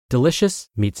Delicious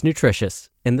meets nutritious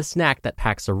in the snack that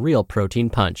packs a real protein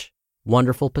punch.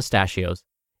 Wonderful Pistachios.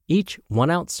 Each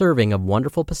 1-ounce serving of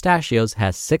Wonderful Pistachios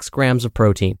has 6 grams of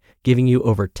protein, giving you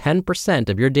over 10%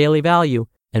 of your daily value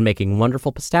and making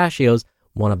Wonderful Pistachios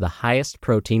one of the highest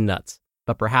protein nuts.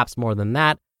 But perhaps more than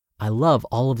that, I love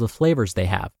all of the flavors they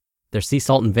have. Their sea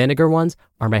salt and vinegar ones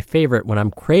are my favorite when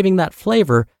I'm craving that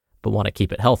flavor but want to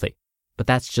keep it healthy. But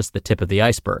that's just the tip of the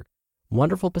iceberg.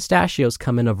 Wonderful Pistachios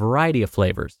come in a variety of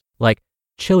flavors, like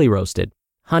chili roasted,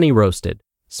 honey roasted,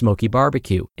 smoky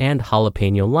barbecue, and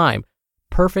jalapeno lime,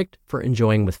 perfect for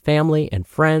enjoying with family and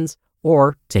friends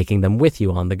or taking them with you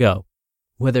on the go.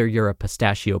 Whether you're a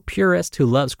pistachio purist who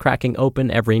loves cracking open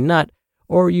every nut,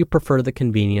 or you prefer the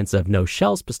convenience of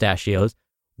no-shells pistachios,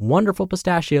 Wonderful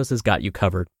Pistachios has got you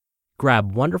covered.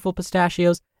 Grab Wonderful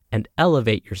Pistachios and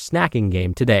elevate your snacking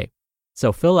game today.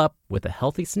 So fill up with a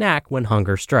healthy snack when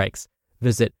hunger strikes.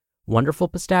 Visit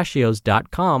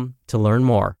wonderfulpistachios.com to learn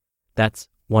more. That's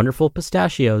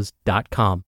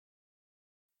wonderfulpistachios.com.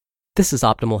 This is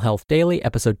Optimal Health Daily,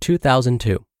 episode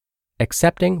 2002,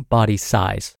 Accepting Body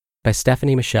Size by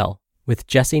Stephanie Michelle with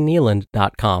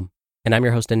JessieKneeland.com. And I'm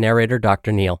your host and narrator,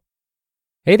 Dr. Neil.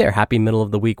 Hey there, happy middle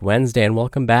of the week Wednesday, and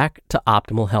welcome back to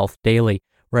Optimal Health Daily,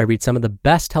 where I read some of the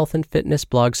best health and fitness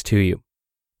blogs to you.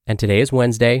 And today is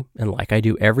Wednesday, and like I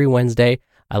do every Wednesday,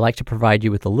 I like to provide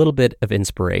you with a little bit of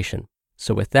inspiration.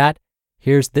 So with that,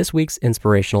 here's this week's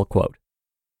inspirational quote.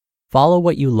 Follow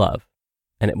what you love,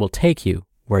 and it will take you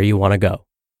where you want to go.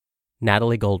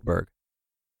 Natalie Goldberg.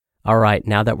 All right,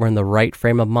 now that we're in the right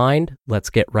frame of mind, let's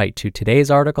get right to today's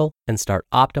article and start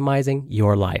optimizing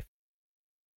your life.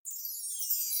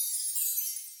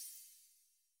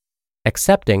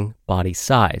 Accepting Body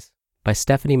Size by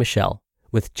Stephanie Michelle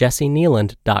with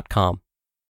JessieKneeland.com.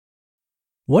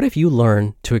 What if you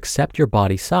learn to accept your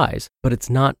body size, but it's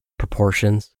not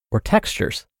proportions or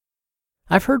textures?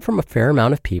 I've heard from a fair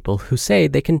amount of people who say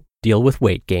they can deal with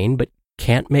weight gain, but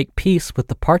can't make peace with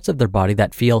the parts of their body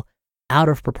that feel out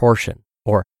of proportion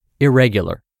or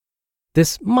irregular.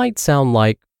 This might sound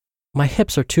like, my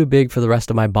hips are too big for the rest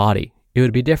of my body. It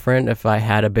would be different if I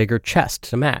had a bigger chest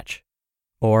to match.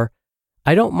 Or,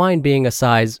 I don't mind being a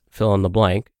size fill in the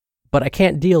blank, but I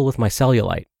can't deal with my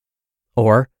cellulite.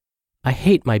 Or, I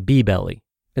hate my B-belly.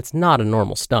 It's not a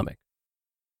normal stomach.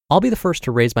 I'll be the first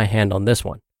to raise my hand on this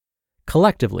one.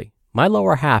 Collectively, my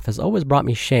lower half has always brought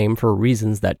me shame for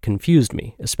reasons that confused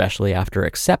me, especially after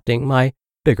accepting my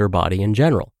bigger body in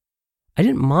general. I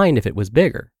didn't mind if it was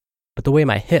bigger, but the way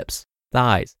my hips,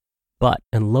 thighs, butt,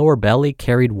 and lower belly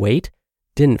carried weight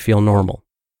didn't feel normal.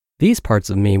 These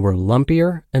parts of me were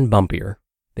lumpier and bumpier.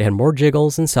 They had more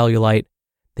jiggles and cellulite.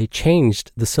 They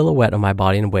changed the silhouette of my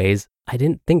body in ways I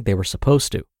didn't think they were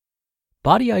supposed to.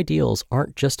 Body ideals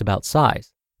aren't just about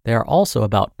size. They are also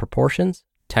about proportions,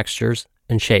 textures,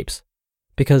 and shapes.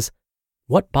 Because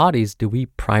what bodies do we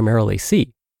primarily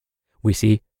see? We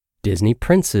see Disney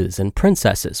princes and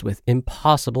princesses with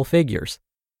impossible figures.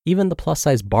 Even the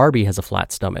plus-size Barbie has a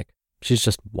flat stomach. She's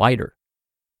just wider.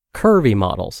 Curvy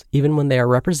models, even when they are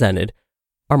represented,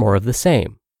 are more of the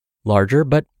same. Larger,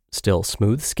 but still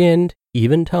smooth-skinned,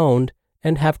 even-toned,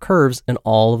 and have curves in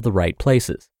all of the right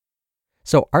places.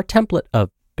 So our template of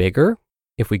bigger,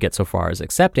 if we get so far as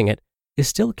accepting it, is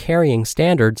still carrying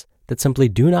standards that simply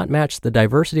do not match the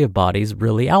diversity of bodies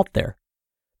really out there.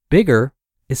 Bigger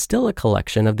is still a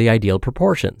collection of the ideal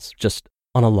proportions, just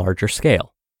on a larger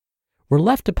scale. We're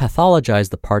left to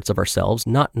pathologize the parts of ourselves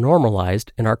not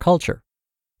normalized in our culture.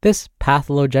 This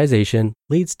pathologization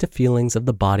leads to feelings of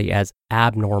the body as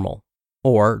abnormal,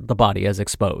 or the body as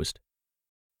exposed.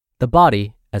 The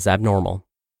body as abnormal.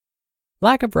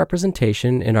 Lack of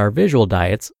representation in our visual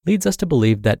diets leads us to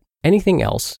believe that anything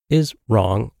else is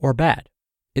wrong or bad.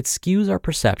 It skews our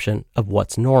perception of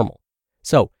what's normal.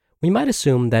 So, we might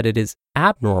assume that it is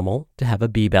abnormal to have a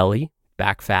B-belly,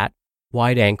 back fat,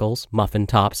 wide ankles, muffin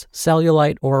tops,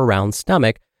 cellulite, or a round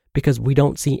stomach because we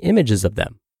don't see images of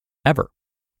them, ever.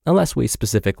 Unless we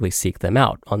specifically seek them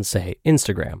out on, say,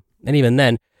 Instagram. And even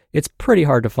then, it's pretty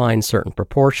hard to find certain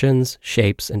proportions,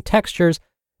 shapes, and textures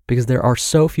because there are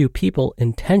so few people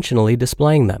intentionally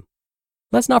displaying them.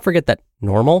 Let's not forget that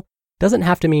normal doesn't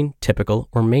have to mean typical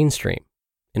or mainstream.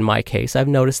 In my case, I've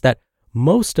noticed that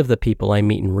most of the people I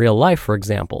meet in real life, for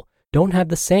example, don't have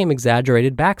the same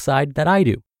exaggerated backside that I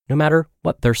do, no matter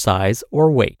what their size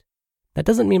or weight. That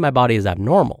doesn't mean my body is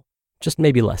abnormal, just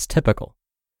maybe less typical.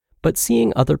 But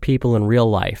seeing other people in real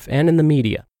life and in the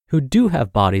media who do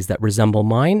have bodies that resemble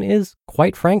mine is,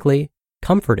 quite frankly,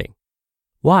 comforting.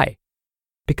 Why?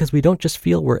 Because we don't just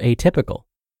feel we're atypical,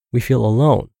 we feel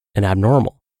alone and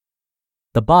abnormal.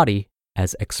 The body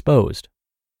as exposed.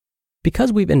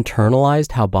 Because we've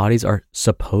internalized how bodies are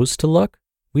supposed to look,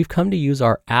 we've come to use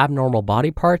our abnormal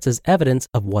body parts as evidence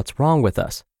of what's wrong with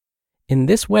us. In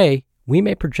this way, we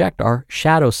may project our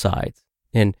shadow sides.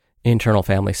 In internal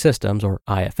family systems, or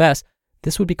IFS,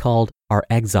 this would be called our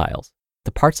exiles,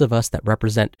 the parts of us that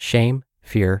represent shame,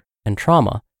 fear, and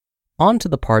trauma, onto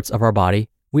the parts of our body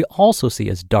we also see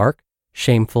as dark,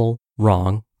 shameful,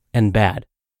 wrong, and bad.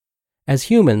 As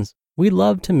humans, we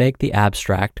love to make the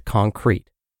abstract concrete.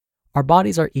 Our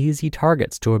bodies are easy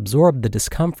targets to absorb the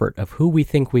discomfort of who we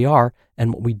think we are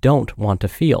and what we don't want to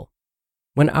feel.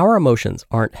 When our emotions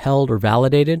aren't held or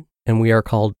validated and we are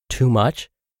called too much,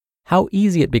 how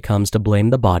easy it becomes to blame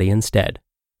the body instead.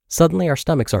 Suddenly our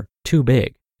stomachs are too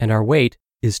big and our weight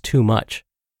is too much.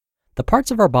 The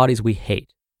parts of our bodies we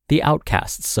hate, the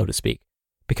outcasts, so to speak,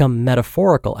 become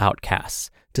metaphorical outcasts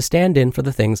to stand in for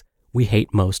the things we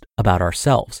hate most about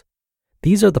ourselves.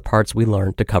 These are the parts we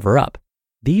learn to cover up.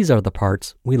 These are the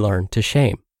parts we learn to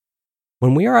shame.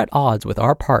 When we are at odds with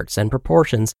our parts and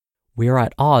proportions, we are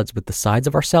at odds with the sides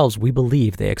of ourselves we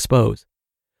believe they expose.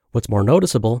 What's more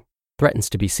noticeable threatens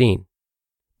to be seen.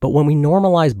 But when we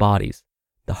normalize bodies,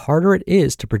 the harder it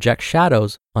is to project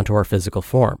shadows onto our physical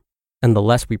form. And the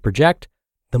less we project,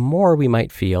 the more we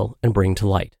might feel and bring to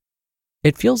light.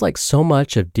 It feels like so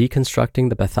much of deconstructing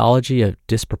the pathology of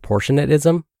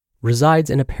disproportionatism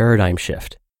resides in a paradigm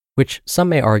shift, which some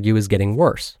may argue is getting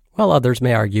worse, while others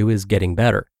may argue is getting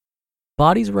better.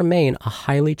 Bodies remain a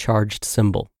highly charged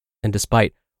symbol, and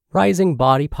despite rising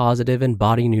body positive and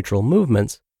body neutral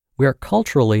movements, we are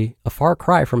culturally a far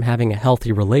cry from having a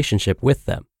healthy relationship with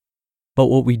them. But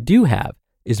what we do have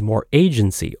is more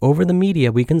agency over the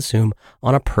media we consume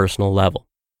on a personal level.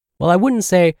 While I wouldn't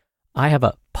say I have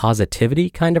a positivity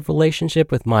kind of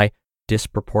relationship with my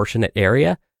disproportionate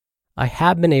area, I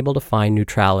have been able to find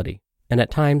neutrality, and at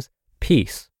times,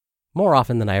 peace, more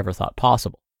often than I ever thought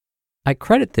possible. I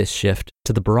credit this shift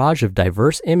to the barrage of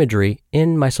diverse imagery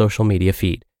in my social media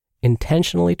feed,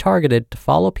 intentionally targeted to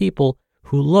follow people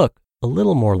who look a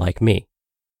little more like me.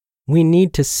 We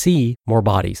need to see more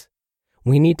bodies.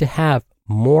 We need to have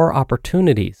more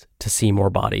opportunities to see more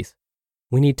bodies.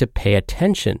 We need to pay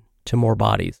attention to more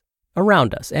bodies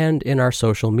around us and in our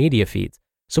social media feeds,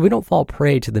 so we don't fall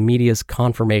prey to the media's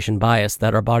confirmation bias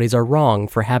that our bodies are wrong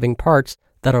for having parts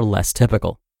that are less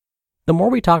typical. The more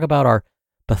we talk about our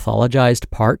pathologized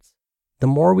parts, the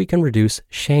more we can reduce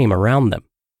shame around them.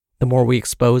 The more we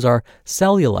expose our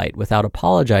cellulite without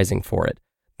apologizing for it,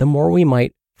 the more we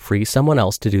might free someone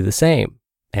else to do the same,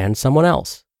 and someone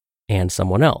else, and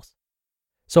someone else.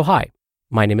 So hi,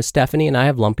 my name is Stephanie and I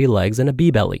have lumpy legs and a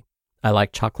bee belly. I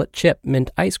like chocolate chip mint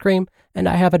ice cream, and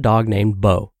I have a dog named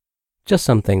Bo. Just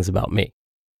some things about me.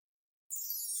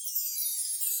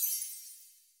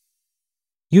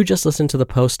 You just listened to the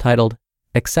post titled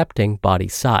Accepting Body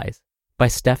Size by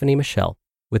Stephanie Michelle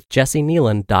with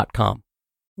JessieKneeland.com.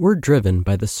 We're driven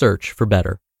by the search for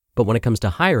better, but when it comes to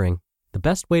hiring, the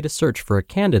best way to search for a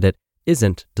candidate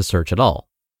isn't to search at all.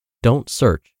 Don't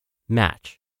search,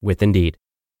 match with Indeed.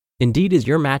 Indeed is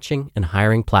your matching and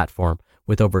hiring platform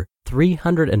with over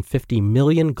 350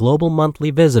 million global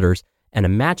monthly visitors and a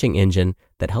matching engine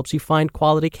that helps you find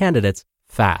quality candidates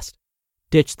fast.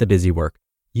 Ditch the busy work.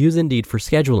 Use Indeed for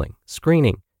scheduling,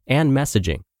 screening, and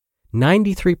messaging.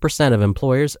 93% of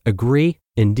employers agree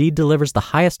Indeed delivers the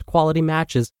highest quality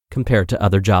matches compared to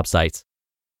other job sites.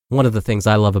 One of the things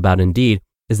I love about Indeed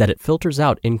is that it filters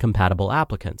out incompatible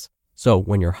applicants. So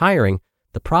when you're hiring,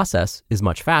 the process is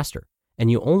much faster,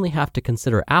 and you only have to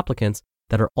consider applicants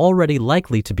that are already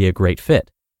likely to be a great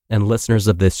fit. And listeners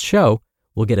of this show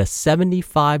will get a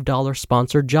 $75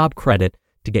 sponsored job credit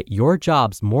to get your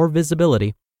jobs more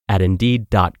visibility at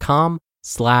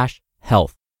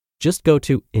Indeed.com/health. Just go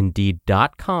to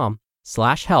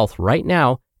Indeed.com/health right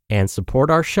now and support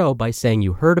our show by saying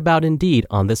you heard about Indeed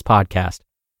on this podcast.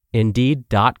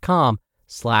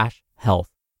 Indeed.com/health.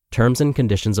 Terms and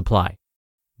conditions apply.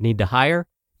 Need to hire?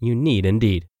 You need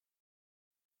Indeed.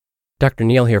 Dr.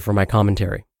 Neal here for my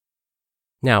commentary.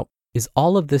 Now, is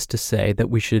all of this to say that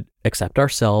we should accept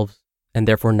ourselves and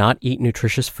therefore not eat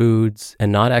nutritious foods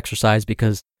and not exercise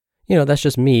because, that's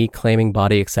just me claiming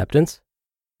body acceptance?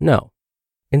 No.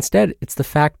 Instead, it's the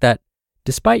fact that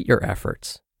despite your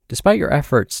efforts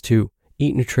to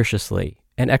eat nutritiously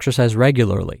and exercise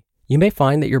regularly, you may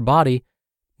find that your body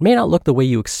may not look the way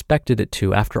you expected it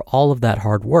to after all of that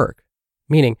hard work.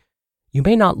 Meaning, you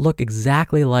may not look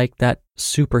exactly like that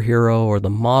superhero or the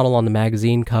model on the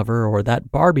magazine cover or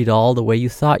that Barbie doll the way you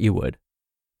thought you would.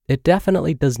 It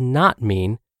definitely does not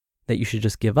mean that you should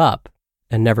just give up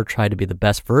and never try to be the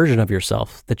best version of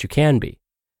yourself that you can be.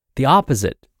 The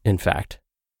opposite, in fact.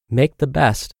 Make the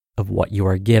best of what you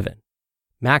are given.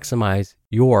 Maximize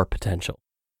your potential.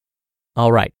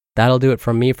 All right, that'll do it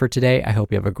from me for today. I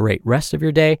hope you have a great rest of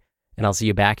your day, and I'll see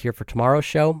you back here for tomorrow's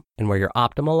show and where your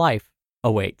optimal life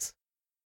awaits.